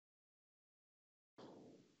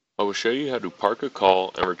I will show you how to park a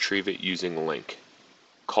call and retrieve it using Lync.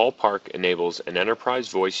 Call Park enables an enterprise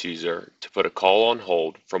voice user to put a call on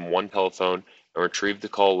hold from one telephone and retrieve the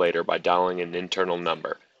call later by dialing an internal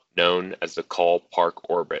number, known as the Call Park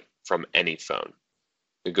orbit, from any phone.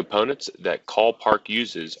 The components that Call Park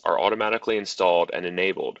uses are automatically installed and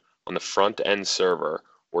enabled on the front-end server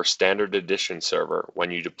or standard edition server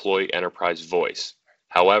when you deploy enterprise voice.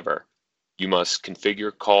 However, you must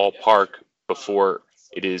configure Call Park before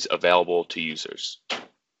it is available to users.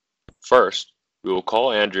 First, we will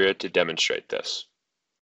call Andrea to demonstrate this.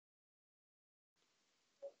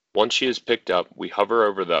 Once she is picked up, we hover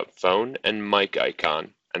over the phone and mic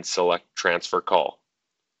icon and select Transfer Call.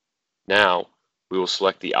 Now, we will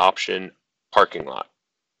select the option Parking Lot.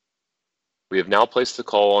 We have now placed the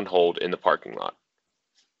call on hold in the parking lot.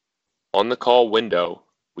 On the call window,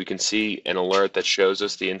 we can see an alert that shows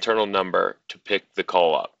us the internal number to pick the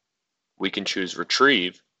call up. We can choose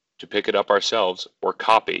Retrieve to pick it up ourselves or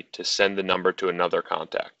Copy to send the number to another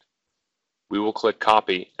contact. We will click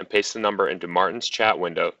Copy and paste the number into Martin's chat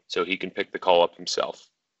window so he can pick the call up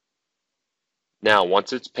himself. Now,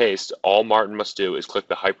 once it's pasted, all Martin must do is click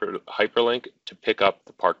the hyperlink to pick up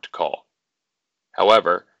the parked call.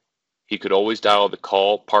 However, he could always dial the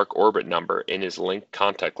Call Park Orbit number in his Lync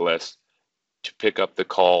contact list to pick up the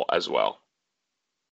call as well.